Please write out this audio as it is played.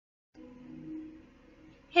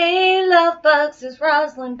Hey, love bugs, it's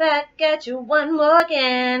Rosalind back at you one more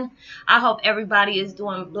again. I hope everybody is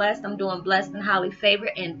doing blessed. I'm doing blessed and highly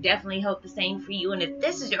favored, and definitely hope the same for you. And if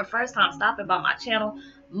this is your first time stopping by my channel,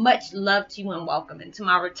 much love to you and welcome. And to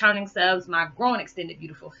my returning subs, my growing extended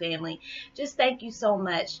beautiful family, just thank you so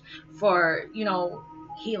much for,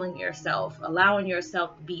 healing yourself, allowing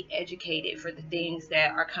yourself to be educated for the things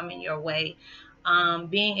that are coming your way,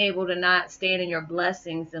 being able to not stand in your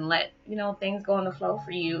blessings and let things go on the flow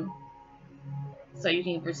for you so you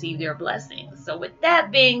can receive your blessings. So with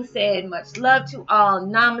that being said, much love to all.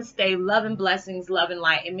 Namaste. Love and blessings, love and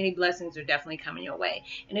light, and many blessings are definitely coming your way.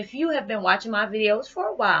 And if you have been watching my videos for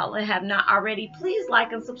a while and have not already, please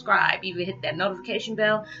like and subscribe. Even hit that notification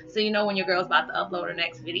bell so you know when your girl's about to upload her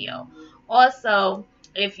next video. Also,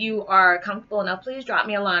 if you are comfortable enough, please drop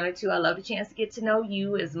me a line or two. I love the chance to get to know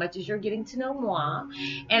you as much as you're getting to know moi.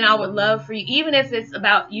 And I would love for you, even if it's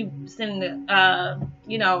about you sending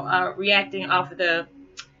reacting off of the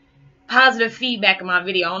positive feedback of my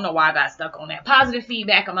video. I don't know why I got stuck on that. Positive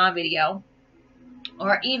feedback of my video.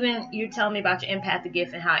 Or even you telling me about your empathic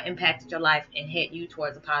gift and how it impacted your life and hit you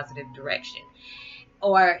towards a positive direction.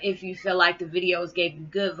 Or if you feel like the videos gave you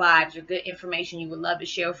good vibes or good information you would love to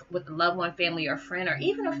share with a loved one, family, or friend, or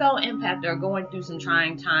even a fellow impactor going through some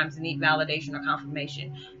trying times and need validation or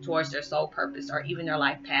confirmation towards their soul purpose or even their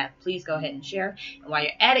life path, please go ahead and share. And while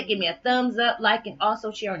you're at it, give me a thumbs up, like, and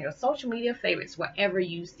also share on your social media favorites wherever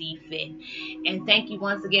you see fit. And thank you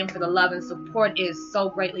once again for the love and support. It is so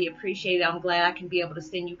greatly appreciated. I'm glad I can be able to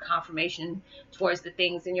send you confirmation towards the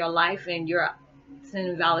things in your life, and you're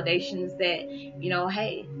sending validations that,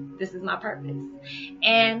 hey, this is my purpose.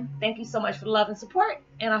 And thank you so much for the love and support,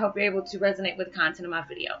 and I hope you're able to resonate with the content of my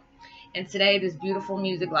video. And today, this beautiful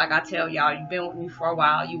music, like I tell y'all, you've been with me for a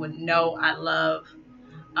while, you would know I love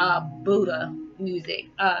Buddha music,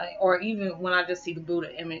 or even when I just see the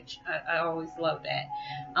Buddha image, I always love that.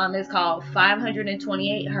 It's called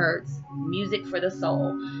 528 Hertz, Music for the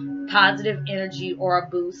Soul, Positive Energy or a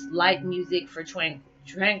Boost, Light Music for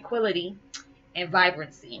Tranquility and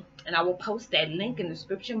Vibrancy. And I will post that link in the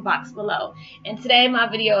description box below. And today my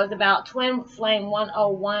video is about Twin Flame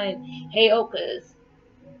 101 Heyokas.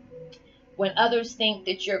 When others think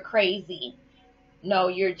that you're crazy, no,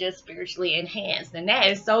 you're just spiritually enhanced. And that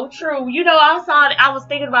is so true. I was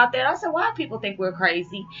thinking about that. I said, why do people think we're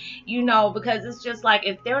crazy? Because it's just like,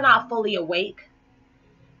 if they're not fully awake,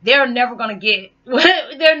 they're never going to get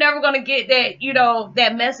that,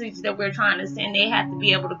 that message that we're trying to send. They have to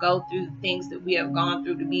be able to go through the things that we have gone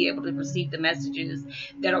through to be able to receive the messages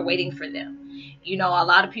that are waiting for them. A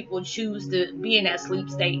lot of people choose to be in that sleep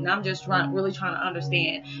state, and I'm just really trying to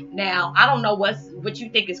understand. Now, I don't know what you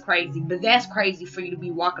think is crazy, but that's crazy for you to be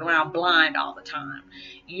walking around blind all the time.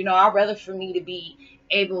 I'd rather for me to be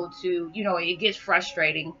able to, it gets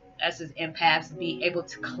frustrating us as empaths to be able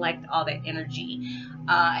to collect all that energy,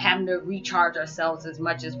 having to recharge ourselves as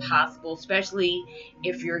much as possible, especially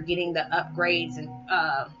if you're getting the upgrades and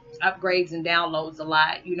downloads a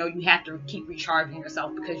lot. You have to keep recharging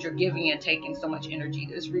yourself because you're giving and taking so much energy.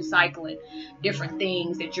 There's recycling different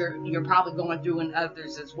things that you're probably going through in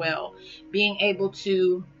others as well. Being able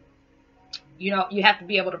to, you have to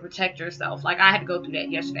be able to protect yourself. Like, I had to go through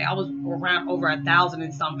that yesterday. I was around over 1,000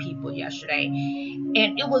 and some people yesterday.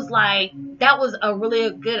 And it was like, that was a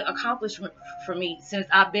really good accomplishment for me since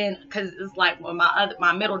I've been, because it's like when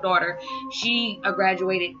my middle daughter, she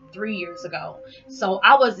graduated 3 years ago. So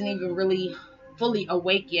I wasn't even really fully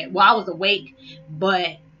awake yet. Well, I was awake,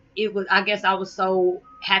 but I guess I was so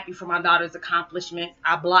happy for my daughter's accomplishments,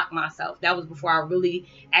 I blocked myself. That was before I really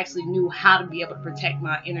actually knew how to be able to protect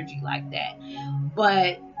my energy like that.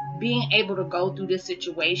 But being able to go through this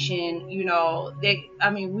situation,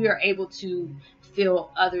 we are able to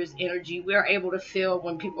feel others' energy. We are able to feel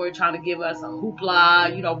when people are trying to give us a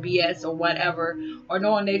hoopla, BS or whatever, or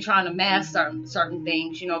knowing they're trying to mask certain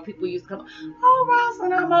things. People used to come, oh,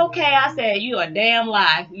 Rosalind, I'm okay. I said, you a damn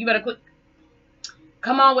lie. You better quit.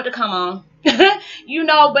 Come on with the come on.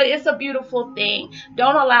 But it's a beautiful thing.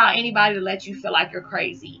 Don't allow anybody to let you feel like you're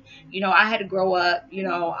crazy. I had to grow up,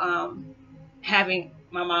 having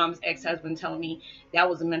my mom's ex-husband telling me that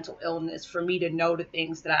was a mental illness, for me to know the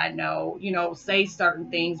things that I know, say certain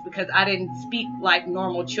things, because I didn't speak like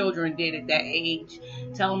normal children did at that age,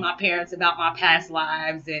 telling my parents about my past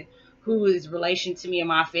lives and who is relation to me and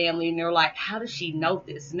my family. And they're like, how does she know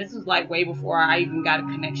this? And this was like way before I even got a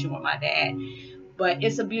connection with my dad. But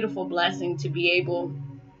it's a beautiful blessing to be able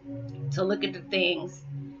to look at the things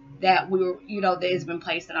that that has been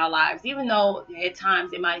placed in our lives, even though at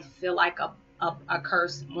times it might feel like a a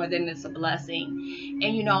curse more than it's a blessing.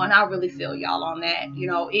 And and I really feel y'all on that.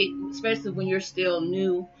 Especially when you're still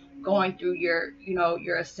new, going through your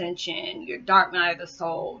ascension, your dark night of the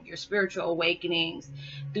soul, your spiritual awakenings,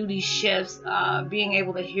 through these shifts, being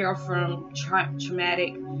able to heal from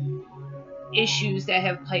traumatic issues that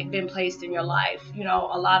have been placed in your life.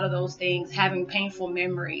 A lot of those things, having painful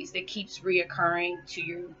memories that keeps reoccurring to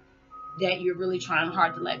you, that you're really trying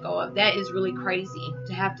hard to let go of. That is really crazy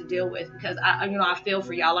to have to deal with, because I feel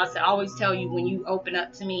for y'all. I always tell you, when you open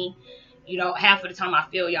up to me, half of the time I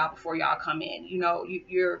feel y'all before y'all come in.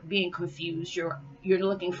 You're being confused. You're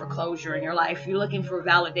looking for closure in your life. You're looking for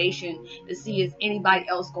validation to see, is anybody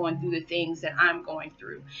else going through the things that I'm going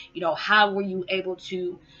through? How were you able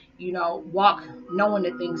to walk knowing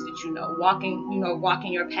the things that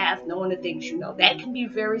walking your path knowing the things that can be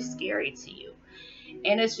very scary to you.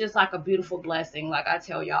 And it's just like a beautiful blessing, like I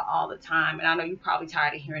tell y'all all the time. And I know you're probably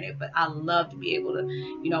tired of hearing it, but I love to be able to,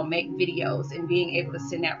 make videos and being able to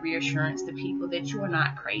send that reassurance to people that you are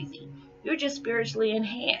not crazy. You're just spiritually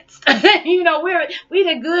enhanced. we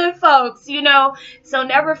the good folks, So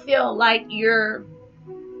never feel like you're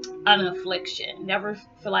an affliction. Never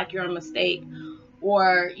feel like you're a mistake.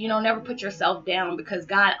 Or, never put yourself down, because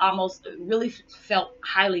God almost really felt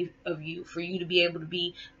highly of you for you to be able to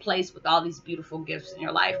be placed with all these beautiful gifts in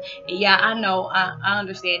your life. And yeah, I know, I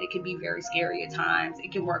understand it can be very scary at times.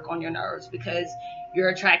 It can work on your nerves, because you're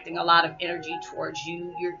attracting a lot of energy towards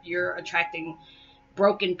you. You're attracting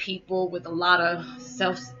broken people with a lot of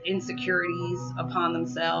self-insecurities upon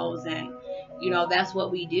themselves. And, that's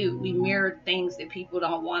what we do. We mirror things that people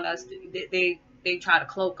don't want us to, they try to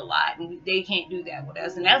cloak a lot, and they can't do that with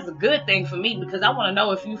us. And that's a good thing for me, because I want to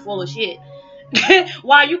know if you full of shit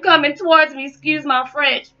while you coming towards me, excuse my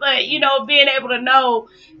French. But being able to know,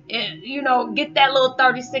 get that little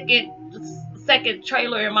 30-second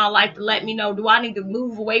trailer in my life to let me know, do I need to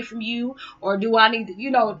move away from you, or do I need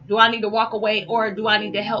to walk away, or do I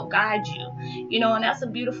need to help guide you? And that's a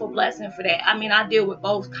beautiful blessing for that. I deal with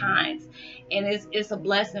both kinds, and it's a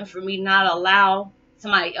blessing for me not allow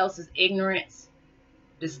somebody else's ignorance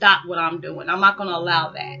to stop what I'm doing. I'm not going to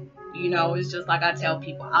allow that. It's just like I tell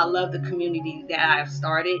people, I love the community that I've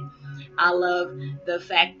started. I love the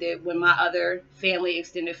fact that when my other family,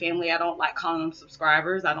 extended family, I don't like calling them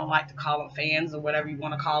subscribers. I don't like to call them fans, or whatever you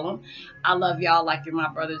want to call them. I love y'all like you're my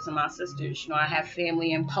brothers and my sisters. I have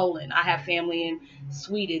family in Poland. I have family in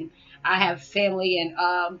Sweden. I have family in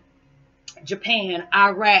Japan,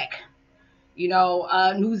 Iraq,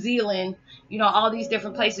 New Zealand, all these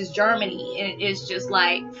different places, Germany. And it's just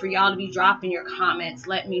like, for y'all to be dropping your comments,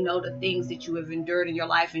 let me know the things that you have endured in your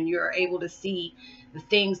life, and you're able to see the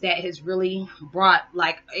things that has really brought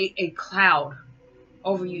like a cloud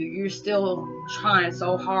over you. You're still trying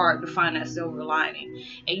so hard to find that silver lining.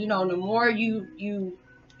 And the more you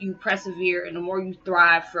persevere, and the more you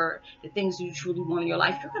thrive for the things you truly want in your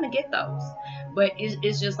life, you're going to get those. But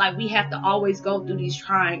it's just like, we have to always go through these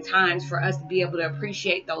trying times for us to be able to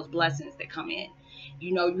appreciate those blessings that come in.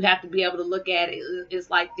 You have to be able to look at it. It's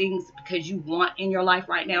like things because you want in your life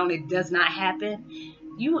right now and it does not happen.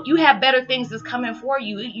 You have better things that's coming for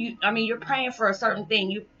you. You're praying for a certain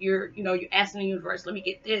thing. You're asking the universe, let me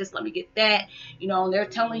get this, let me get that. And they're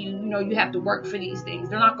telling you, you have to work for these things.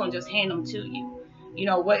 They're not going to just hand them to you.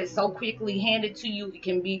 What is so quickly handed to you,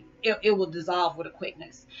 it will dissolve with a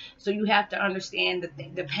quickness. So you have to understand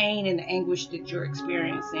that the pain and the anguish that you're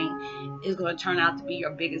experiencing is going to turn out to be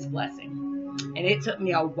your biggest blessing. And it took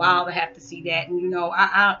me a while to have to see that. And,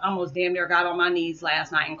 I almost damn near got on my knees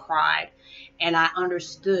last night and cried. And I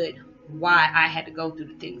understood why I had to go through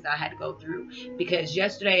the things I had to go through. Because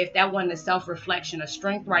yesterday, if that wasn't a self-reflection of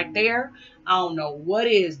strength right there, I don't know what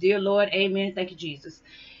is. Dear Lord, amen. Thank you, Jesus.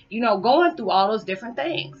 Going through all those different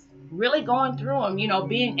things, really going through them,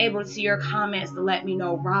 being able to see your comments to let me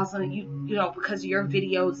know, Rosalind, because of your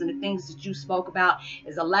videos and the things that you spoke about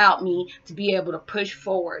has allowed me to be able to push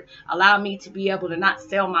forward, allow me to be able to not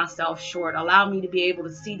sell myself short, allow me to be able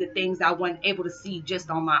to see the things I wasn't able to see just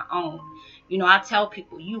on my own. I tell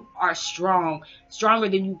people, you are strong, stronger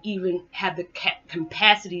than you even have the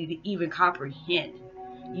capacity to even comprehend.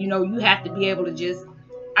 You have to be able to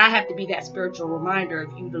I have to be that spiritual reminder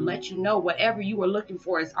of you to let you know whatever you are looking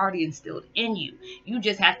for is already instilled in you. You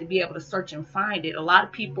just have to be able to search and find it. A lot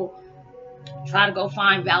of people try to go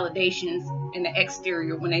find validations in the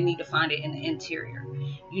exterior when they need to find it in the interior.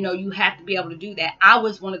 You have to be able to do that. I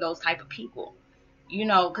was one of those type of people.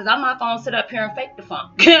 Because I'm not going to sit up here and fake the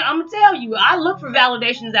funk. I'm going to tell you, I look for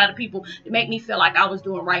validations out of people to make me feel like I was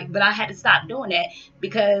doing right. But I had to stop doing that,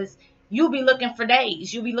 because You'll be looking for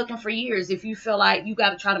days. You'll be looking for years. If you feel like you got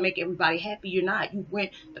to try to make everybody happy, you're not.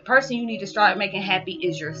 The person you need to start making happy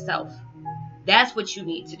is yourself. That's what you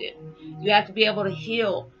need to do. You have to be able to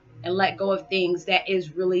heal and let go of things that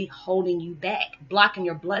is really holding you back, blocking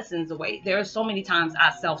your blessings away. There are so many times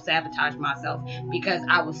I self-sabotage myself because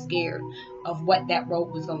I was scared of what that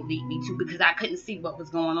road was going to lead me to, because I couldn't see what was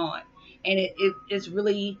going on. And it's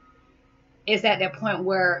really, it's at that point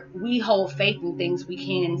where we hold faith in things we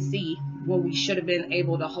can see when we should have been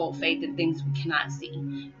able to hold faith in things we cannot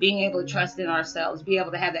see. Being able to trust in ourselves, be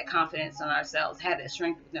able to have that confidence in ourselves, have that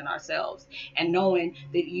strength within ourselves, and knowing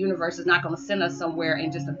that the universe is not going to send us somewhere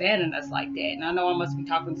and just abandon us like that. And I know I must be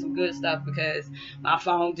talking some good stuff because my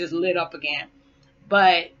phone just lit up again.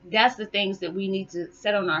 But that's the things that we need to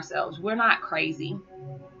set on ourselves. We're not crazy.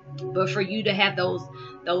 But for you to have those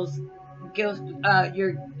gifts,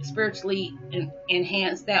 you're spiritually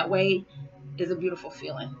enhanced that way, is a beautiful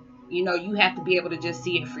feeling. You know, you have to be able to just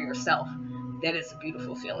see it for yourself, that it's a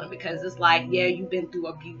beautiful feeling, because it's like, yeah, you've been through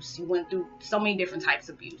abuse. You went through so many different types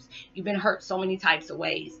of abuse. You've been hurt so many types of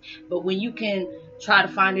ways. But when you can try to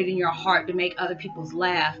find it in your heart to make other people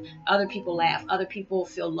laugh, other people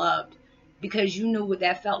feel loved, because you knew what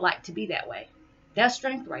that felt like to be that way. That's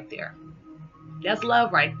strength right there. That's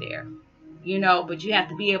love right there. You know, but you have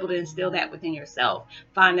to be able to instill that within yourself.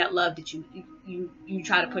 Find that love that you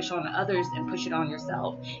try to push on to others, and push it on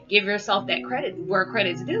yourself. Give yourself that credit where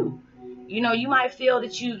credit's due. You know, you might feel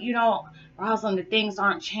that you know, Rosalind, the things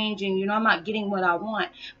aren't changing. You know, I'm not getting what I want.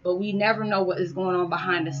 But we never know what is going on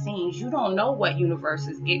behind the scenes. You don't know what universe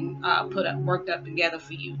is getting worked up together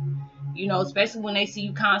for you. You know, especially when they see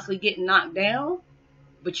you constantly getting knocked down,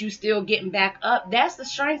 but you still getting back up. That's the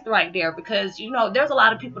strength right there, because, you know, there's a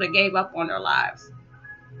lot of people that gave up on their lives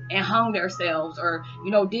and hung themselves, or,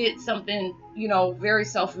 you know, did something, you know, very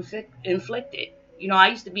self-inflicted. You know, I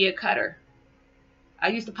used to be a cutter. I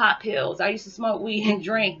used to pop pills. I used to smoke weed and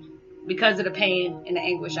drink because of the pain and the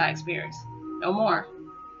anguish I experienced. No more.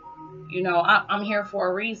 You know, I'm here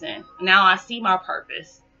for a reason. Now I see my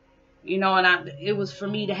purpose. You know, and it was for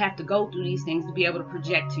me to have to go through these things to be able to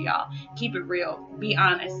project to y'all. Keep it real. Be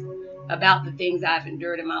honest about the things I've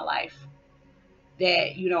endured in my life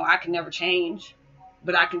that, you know, I can never change,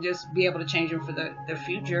 but I can just be able to change them for the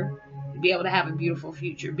future. Be able to have a beautiful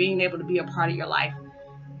future. Being able to be a part of your life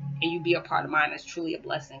and you be a part of mine is truly a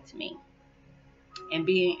blessing to me. And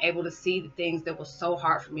being able to see the things that was so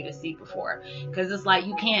hard for me to see before. Because it's like,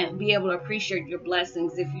 you can't be able to appreciate your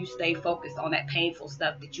blessings if you stay focused on that painful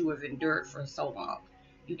stuff that you have endured for so long.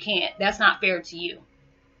 You can't. That's not fair to you.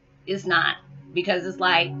 It's not. Because it's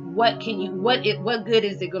like, what good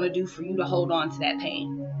is it going to do for you to hold on to that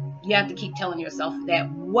pain? You have to keep telling yourself that.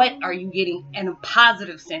 What are you getting in a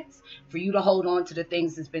positive sense for you to hold on to the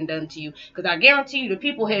things that's been done to you? Because I guarantee you, the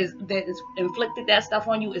people that has inflicted that stuff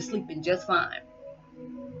on you is sleeping just fine.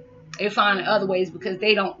 They find other ways because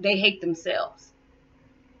they hate themselves,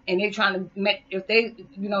 and they're trying to make, if they,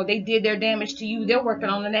 you know, they did their damage to you, they're working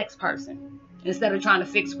on the next person instead of trying to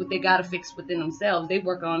fix what they got to fix within themselves. They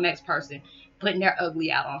working on the next person, putting their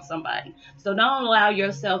ugly out on somebody. So don't allow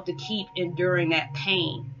yourself to keep enduring that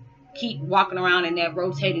pain. Keep walking around in that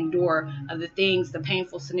rotating door of the things, the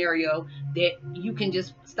painful scenario, that you can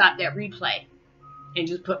just stop that replay and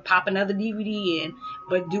just pop another DVD in,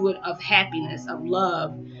 but do it of happiness, of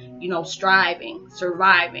love, you know, striving,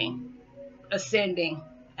 surviving, ascending,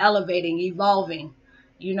 elevating, evolving.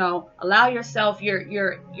 You know, allow yourself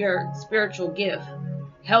your spiritual gift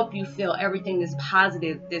help you feel everything that's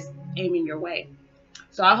positive that's aiming your way.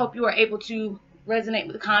 So I hope you are able to resonate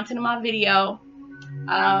with the content of my video.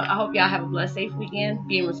 I hope y'all have a blessed, safe weekend,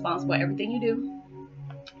 being responsible for everything you do.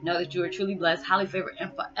 Know that you are truly blessed, highly favored,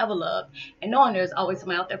 and forever loved. And knowing there's always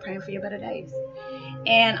somebody out there praying for your better days.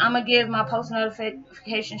 And I'm going to give my post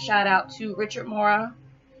notification shout out to Richard Mora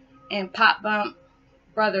and Pop Bump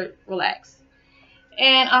Brother Relax.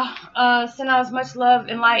 And send out as much love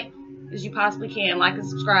and light as you possibly can. Like and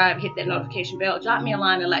subscribe, hit that notification bell, drop me a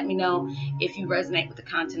line and let me know if you resonate with the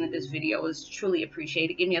content of this video. It's truly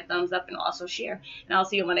appreciated. Give me a thumbs up and also share. And I'll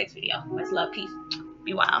see you in my next video. Much love, peace,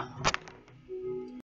 be wild.